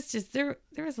 no, it was just there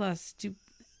was a lot of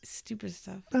stupid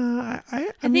stuff. I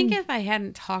I mean, think if I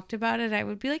hadn't talked about it, I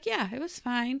would be like, yeah, it was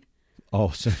fine. oh,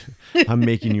 so I'm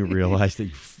making you realize that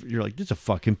you're like, this is a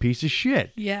fucking piece of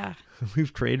shit. Yeah.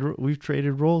 We've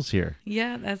traded roles here.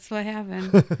 Yeah, that's what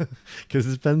happened. Because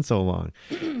it's been so long.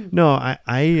 No, I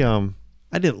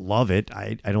didn't love it.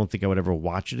 I don't think I would ever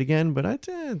watch it again. But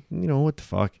you know what the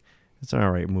fuck? It's an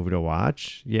all right movie to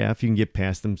watch. Yeah, if you can get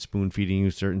past them spoon feeding you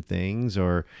certain things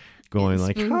or going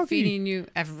like Spoon how can you-" feeding you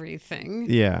everything.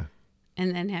 Yeah,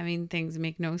 And then having things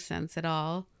make no sense at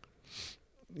all.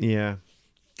 yeah.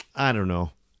 I don't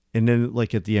know. And then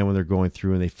like at the end when they're going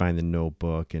through and they find the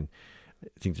notebook and I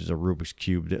think there's a Rubik's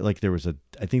Cube. Like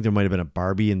I think there might have been a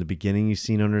Barbie in the beginning you've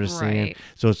seen under the sand. Right.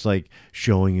 So it's like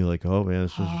showing you like, oh man,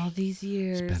 this was, All these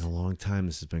years. it's been a long time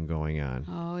this has been going on.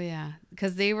 Oh yeah,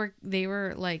 because they were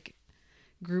like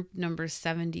group number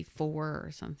 74 or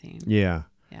something. Yeah.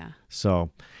 Yeah. So,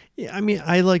 yeah, I mean,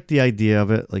 I like the idea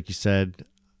of it. Like you said,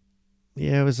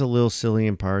 yeah, it was a little silly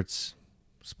in parts,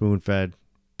 spoon fed,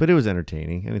 but it was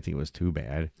entertaining. I didn't think it was too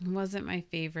bad. It wasn't my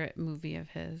favorite movie of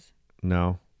his.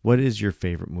 No. What is your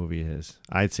favorite movie of his?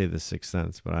 I'd say The Sixth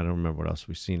Sense, but I don't remember what else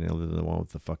we've seen other than the one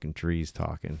with the fucking trees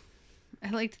talking. I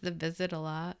liked The Visit a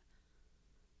lot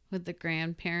with the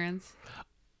grandparents.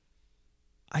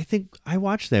 I think I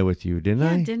watched that with you, didn't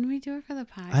Yeah, I? didn't we do it for the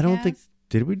podcast? I don't think.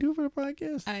 Did we do it for the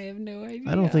podcast? I have no idea.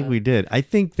 I don't think we did. I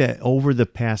think that over the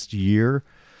past year,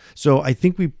 so I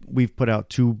think we've put out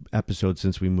 2 episodes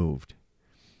since we moved.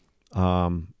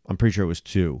 I'm pretty sure it was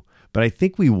 2, but I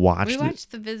think we watched. We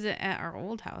watched The Visit at our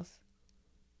old house.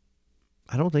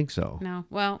 I don't think so. No.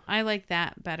 Well, I like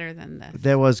that better than this.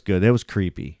 That was good. That was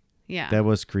creepy. Yeah. That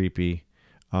was creepy.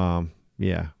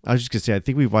 Yeah. I was just gonna say I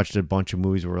think we've watched a bunch of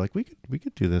movies where we're like we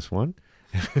could do this one.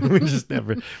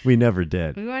 we never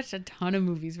did. We watched a ton of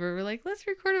movies where we're like, let's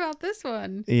record about this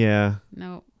one. Yeah.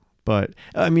 No. But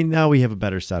I mean, now we have a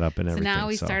better setup and So everything. now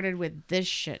we started with this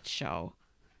shit show.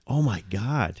 Oh my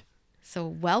God. So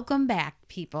welcome back,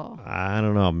 people. I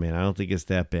don't know, man. I don't think it's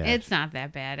that bad. It's not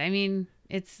that bad. I mean,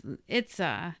 it's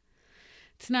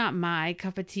not my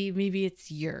cup of tea. Maybe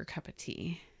it's your cup of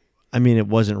tea. I mean, it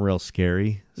wasn't real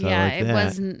scary. So yeah, I like it that.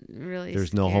 wasn't really.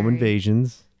 There's no home scary.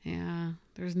 invasions. Yeah,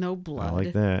 there's no blood. I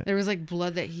like that. There was like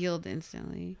blood that healed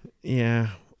instantly.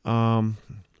 Yeah.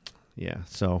 Yeah.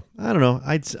 So I don't know.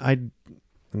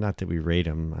 Not that we rate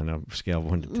them on a scale of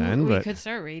 1 to 10, we but could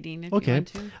start rating if okay. you want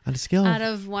to. On a scale Out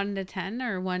of of 1 to 10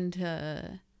 or 1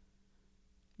 to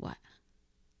what?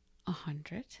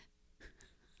 100?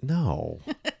 no,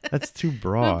 that's too It would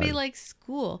broad. be like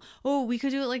school. Oh, we could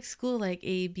do it like school, like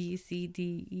A, B, C,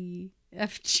 D, E,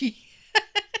 F, G.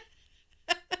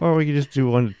 Or we could just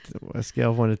do a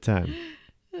scale of 1 to 10.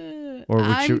 Or would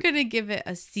I'm you? going to give it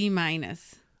a C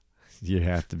minus. You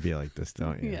have to be like this,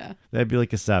 don't you? Yeah. That'd be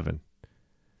like a 7.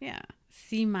 Yeah.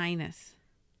 C minus.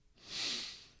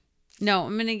 No,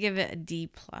 I'm going to give it a D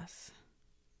plus.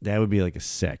 That would be like a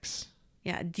 6.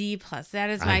 Yeah, D plus.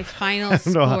 That is my final I don't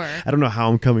know score. I don't know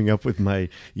how I'm coming up with my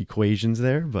equations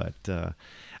there, but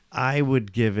I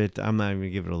would give it. I'm not even gonna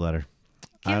give it a letter.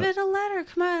 Give it a letter.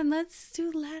 Come on, let's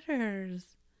do letters.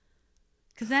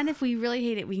 Because then if we really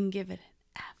hate it, we can give it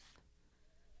an F.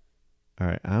 All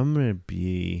right, I'm gonna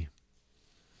be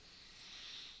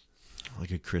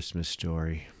like a Christmas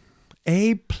Story.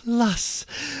 A plus,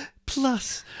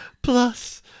 plus,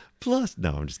 plus, plus.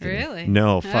 No, I'm just kidding. Really?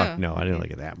 No, fuck Oh, no. I didn't okay.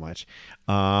 like it that much.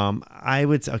 I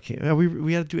would say, okay.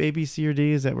 We had to do A, B, C, or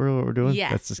D. Is that what we're doing?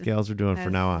 Yes. That's the scales we're doing for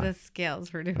now on. The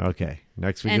scales we're doing. Okay.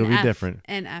 Next week And it'll be F, different.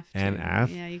 And F. Too. And F?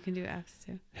 Yeah, you can do F's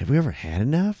too. Have we ever had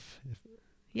an F?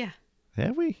 Yeah,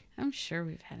 Have we? I'm sure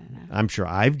we've had an F. I'm sure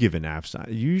I've given F's.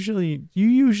 You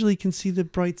usually can see the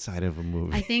bright side of a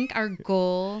movie. I think our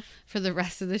goal for the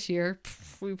rest of this year,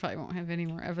 we probably won't have any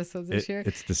more episodes this year,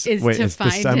 It's is to it's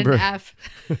find December. an F.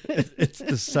 It's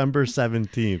December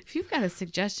 17th. If you've got a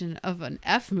suggestion of an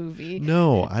F movie.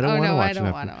 No, I don't want to watch I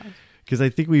don't want to watch. because I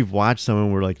think we've watched some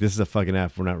and we're like, this is a fucking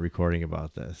F. We're not recording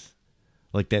about this.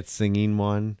 Like that singing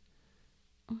one.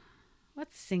 What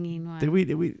singing one? Did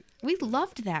we? We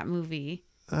loved that movie.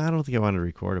 I don't think I wanted to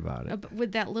record about it.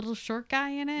 With that little short guy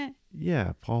in it.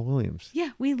 Yeah, Paul Williams. Yeah,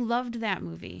 we loved that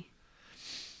movie.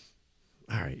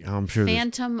 All right, I'm sure.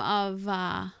 Phantom of.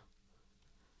 Oh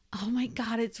my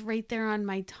God, it's right there on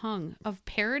my tongue. Of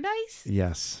Paradise?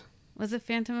 Yes, Was it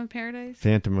Phantom of Paradise?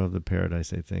 Phantom of the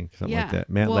Paradise, I think, something like Yeah, that.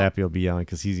 Matt well- Lappy will be yelling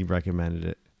because he recommended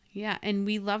it. Yeah, and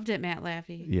we loved it, Matt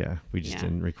Laffey. Yeah, we just Yeah.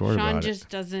 didn't record Sean about just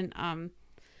doesn't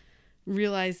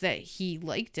realize that he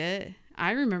liked it.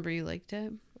 I remember you liked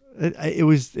it. it. It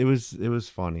was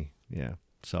funny. Yeah.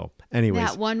 So, anyways,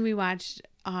 That one we watched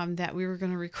that we were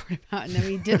going to record about, and then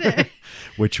we did it.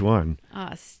 which one?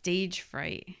 Stage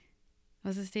Fright.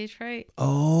 Was it Stage Fright?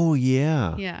 Oh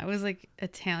yeah. Yeah, it was like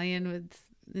Italian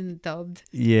and dubbed.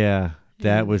 Yeah,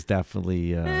 that was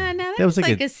definitely. No, that was was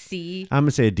like a C. I'm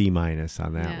gonna say a D- on that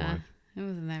Yeah, one. it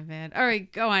wasn't that bad. All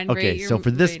right, go on. Okay, rate your so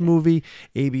for this rating. movie,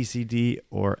 A, B, C, D,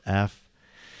 or F,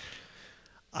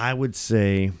 I would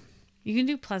say You can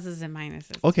do pluses and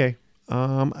minuses. okay.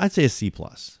 I'd say a C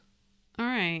plus. All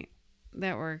right,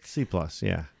 that works. C plus,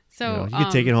 yeah. So you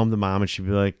could take it home to mom, and she'd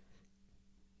be like,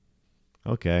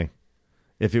 "Okay."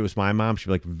 If it was my mom, she'd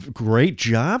be like, "Great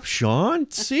job, Sean.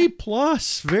 C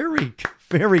plus, very,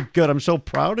 very good. I'm so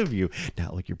proud of you."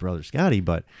 Not like your brother Scotty,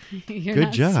 but You're good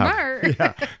not job. Smart.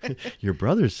 Yeah, your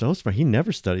brother's so smart. He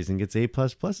never studies and gets A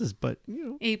plus pluses, but you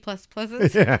know. A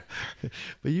pluses. Yeah,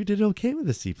 but you did okay with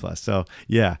a C plus. So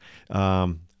yeah,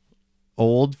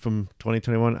 old from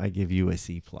 2021, I give you a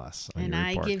C plus, on And your I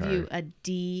report give card. you a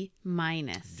D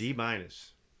minus. D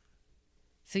minus.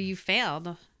 So you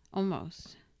failed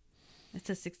almost. It's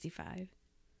a 65.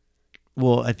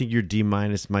 Well, I think your D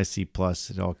minus, my C plus,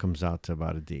 it all comes out to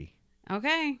about a D.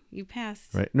 Okay, you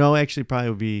passed. Right? No, actually, probably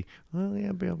would be. Well,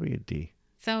 yeah, probably a D.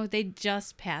 So they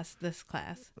just passed this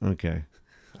class. Okay.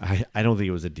 I don't think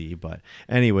it was a D, but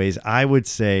anyways, I would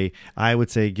say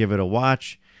give it a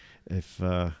watch if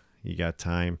you got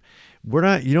time. We're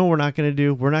not, you know what we're not going to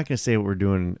do? We're not going to say what we're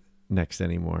doing next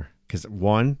anymore. Because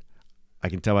one, I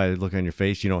can tell by the look on your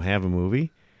face you don't have a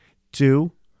movie.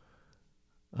 Two,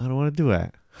 I don't want to do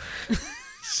that.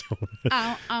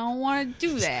 I don't want to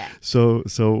do that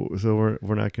So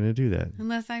we're not going to do that.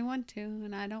 unless I want to,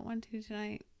 and I don't want to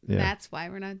tonight. Yeah. That's why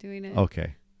we're not doing it.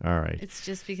 Okay. All right. It's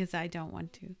just because I don't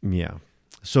want to. Yeah.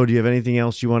 So do you have anything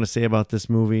else you want to say about this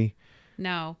movie?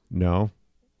 No, No.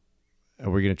 Are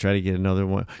we going to try to get another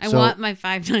one? I want my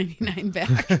 $5.99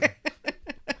 back.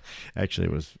 Actually,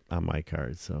 it was on my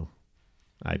card, so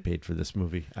I paid for this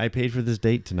movie. I paid for this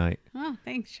date tonight. Oh,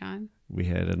 thanks, Sean. We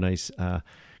had a nice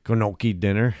Konoki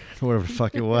dinner, whatever the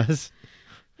fuck it was.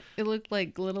 It looked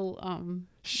like little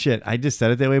Shit, I just said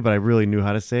it that way, but I really knew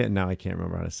how to say it, and now I can't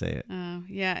remember how to say it.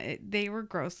 yeah, they were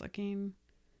gross looking.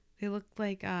 They looked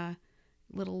like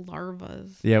little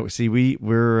larvas. Yeah, see,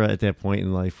 we're at that point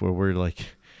in life where we're like,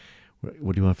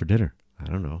 what do you want for dinner? I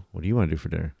don't know. What do you want to do for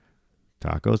dinner?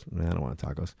 Tacos? Nah, I don't want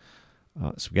tacos.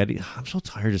 Spaghetti? I'm so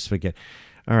tired of spaghetti.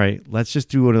 all right, let's just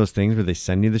do one of those things where they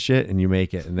send you the shit and you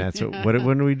make it. And that's what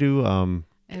when do we do?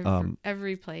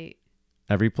 Every plate.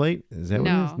 Every plate? Is that what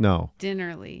it is? No.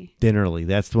 Dinnerly.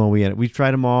 That's the one we had. We've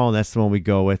tried them all. And that's the one we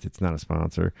go with. It's not a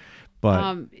sponsor.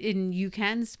 But and you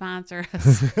can sponsor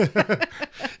us.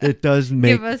 It does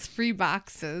make give us free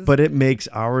boxes. But it makes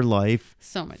our life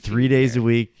so much 3 days a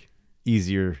week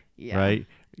easier, Yeah. right?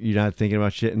 You're not thinking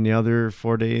about shit in the other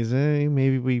 4 days.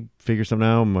 Maybe we figure something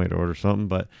out, might order something,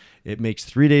 but it makes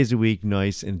 3 days a week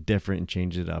nice and different and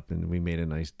changes it up. And we made a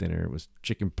nice dinner. It was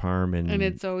chicken parm and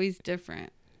it's always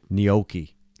different.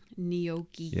 gnocchi.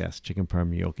 Gnocchi. Yes, chicken parm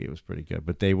gnocchi. It was pretty good,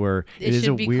 but they were. It is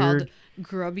should a be weird. called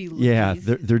grubby lookies. Yeah,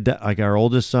 they're like our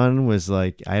oldest son was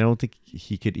like, I don't think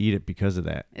he could eat it because of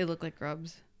that. It looked like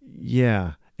grubs.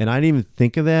 Yeah, and I didn't even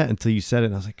think of that until you said it,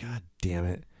 and I was like, God damn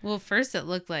it. Well, first it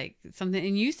looked like something,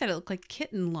 and you said it looked like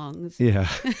kitten lungs. Yeah.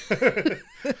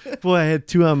 Boy, I had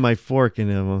two on my fork,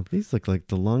 and I'm like, these look like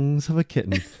the lungs of a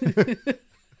kitten.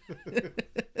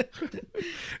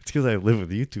 It's because I lived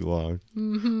with you too long.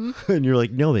 Mm-hmm. And you're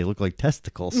like, no, they look like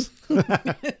testicles.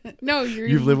 No,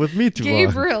 you've lived with me too long.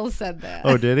 Gabriel said that.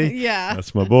 Oh, did he? Yeah.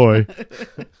 That's my boy.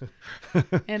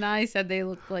 And I said they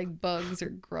look like bugs or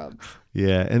grubs.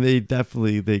 Yeah, and they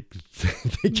definitely they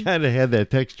kind of had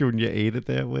that texture when you ate it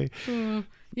that way.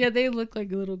 Yeah, they look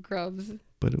like little grubs.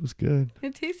 But it was good.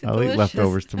 It tasted I'll delicious. eat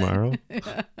leftovers tomorrow.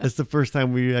 Yeah. That's the first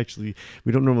time we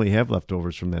don't normally have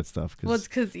leftovers from that stuff. Well, it's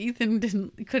because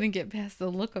Ethan couldn't get past the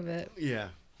look of it. Yeah.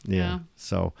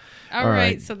 So, all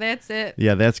right. So that's it.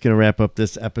 Yeah, that's going to wrap up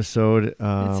this episode.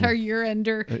 It's our year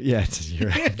ender. Yeah, it's a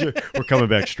year ender. We're coming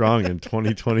back strong in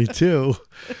 2022.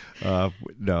 No.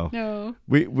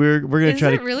 We're going to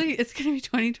try to. Really? It's going to be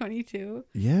 2022.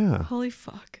 Yeah. Holy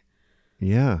fuck.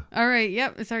 Yeah. All right.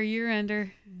 Yep. It's our year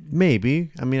ender.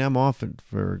 Maybe. I mean, I'm off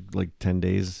for like 10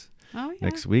 days. Oh, yeah.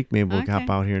 Next week. Maybe we'll hop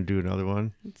out here and do another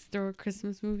one. Let's throw a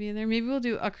Christmas movie in there. Maybe we'll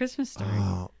do A Christmas Story.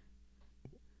 Oh,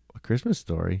 A Christmas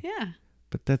Story? Yeah.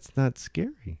 But that's not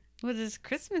scary. Well, it's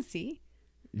Christmassy.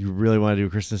 You really want to do A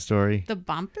Christmas Story? The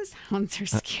Bumpus hounds are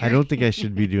scary. I don't think I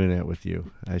should be doing that with you.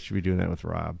 I should be doing that with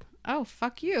Rob. Oh,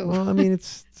 fuck you. Well, I mean,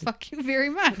 it's fuck you very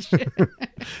much.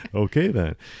 Okay,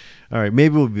 then. All right.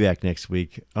 Maybe we'll be back next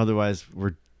week. Otherwise,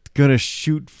 we're going to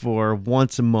shoot for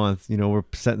once a month. You know, we're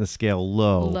setting the scale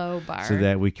low bar. So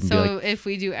that we can be like. So if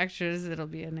we do extras, it'll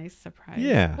be a nice surprise.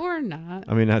 Yeah. Or not.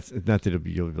 I mean, not that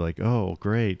you'll be like, oh,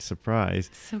 great,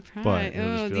 surprise. Surprise. But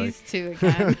oh, these two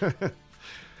again.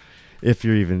 If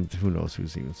you're even, who knows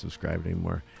who's even subscribed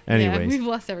anymore. Anyways. Yeah, we've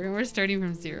lost everyone. We're starting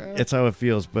from zero. It's how it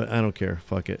feels, but I don't care.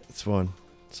 Fuck it. It's fun.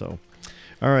 So,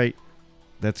 all right.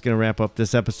 That's going to wrap up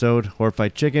this episode.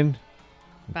 Horrified Chicken.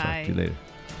 Bye. Talk to you later.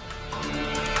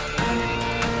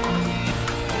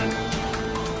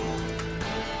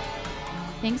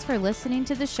 Thanks for listening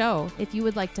to the show. If you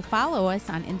would like to follow us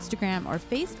on Instagram or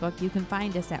Facebook, you can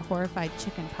find us at Horrified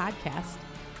Chicken Podcast.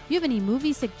 If you have any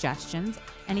movie suggestions,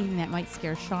 anything that might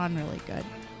scare Sean really good,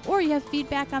 or you have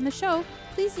feedback on the show,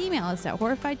 please email us at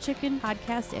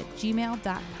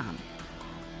horrifiedchickenpodcast@gmail.com.